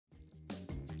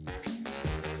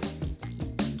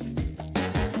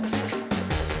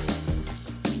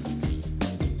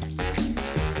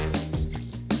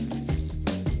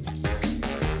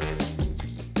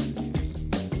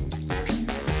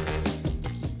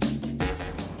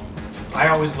I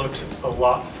always looked a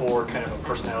lot for kind of a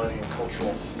personality and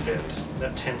cultural fit.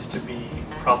 That tends to be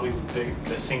probably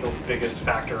the single biggest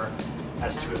factor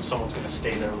as to if someone's going to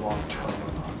stay there long term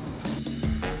or not.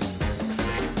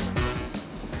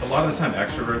 A lot of the time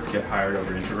extroverts get hired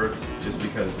over introverts just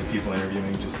because the people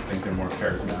interviewing just think they're more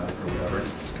charismatic or whatever.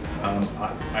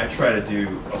 I try to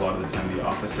do a lot of the time the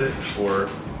opposite, or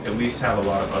at least have a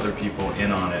lot of other people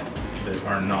in on it that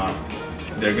are not.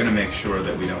 They're going to make sure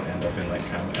that we don't end up in like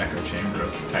kind of an echo chamber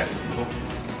of types of people.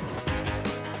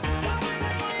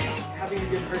 Having a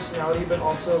good personality, but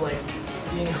also like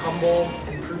being humble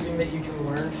and proving that you can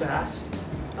learn fast,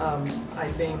 I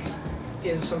think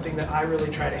is something that I really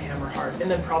try to hammer hard.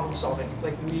 And then problem solving.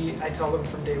 Like I tell them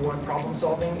from day one, problem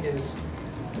solving is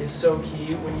so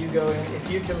key. When you go in,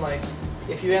 if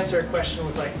you answer a question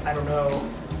with like, I don't know,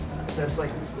 that's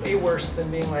like way worse than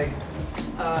being like,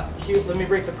 here, let me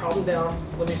break the problem down,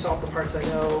 let me solve the parts I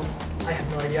know, I have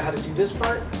no idea how to do this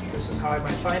part, this is how I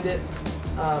might find it.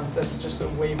 That's just a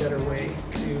way better way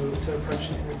to approach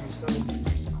an interview. So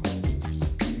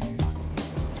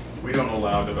we don't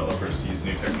allow developers to use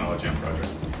new technology on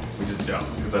projects. We just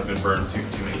don't, because I've been burned too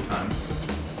many times.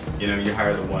 You know, you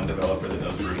hire the one developer that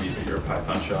knows Ruby, but you're a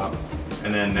Python shop,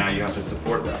 and then now you have to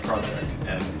support that project,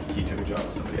 and he took a job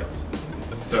with somebody else.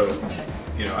 So,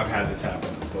 you know, I've had this happen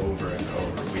over and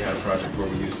over. We had a project where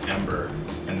we used Ember,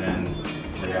 and then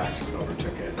React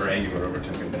overtook it, or Angular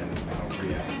overtook it, then now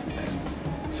React.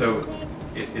 And so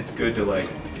it's good to like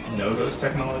know those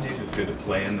technologies, it's good to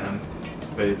play in them,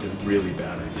 but it's a really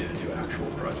bad idea to do actual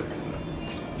projects in them.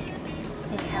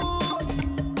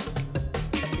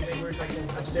 We were talking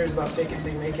upstairs about fake it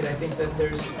till you make it. I think that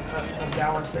there's a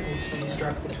balance that needs to be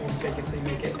struck between fake it till you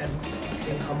make it and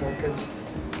being humble, because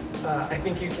I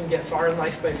think you can get far in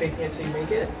life by faking it till you make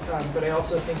it, but I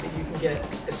also think that you can get,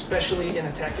 especially in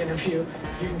a tech interview,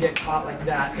 you can get caught like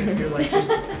that if you're like just,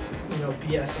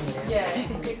 BSing the answer. Yeah.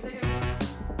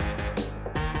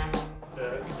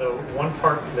 The one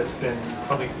part that's been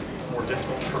probably more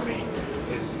difficult for me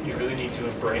is you really need to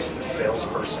embrace the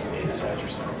salesperson inside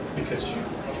yourself, because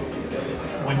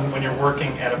when you're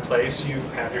working at a place, you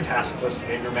have your task list,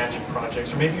 maybe you're managing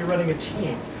projects, or maybe you're running a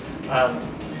team,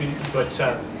 but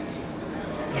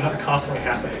you're not constantly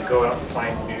having to go out and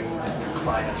find new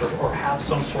clients or have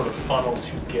some sort of funnel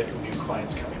to get new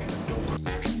clients coming in the door.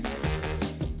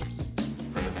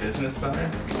 From the business side,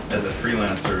 as a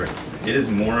freelancer, it is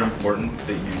more important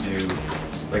that you do,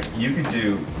 like you could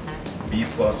do B+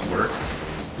 work,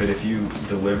 but if you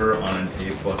deliver on an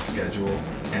A+ schedule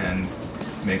and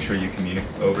make sure you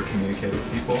over-communicate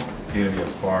with people, you're going to be a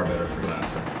far better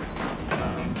freelancer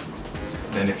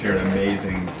than if you're an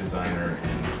amazing designer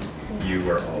and you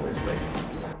are always late.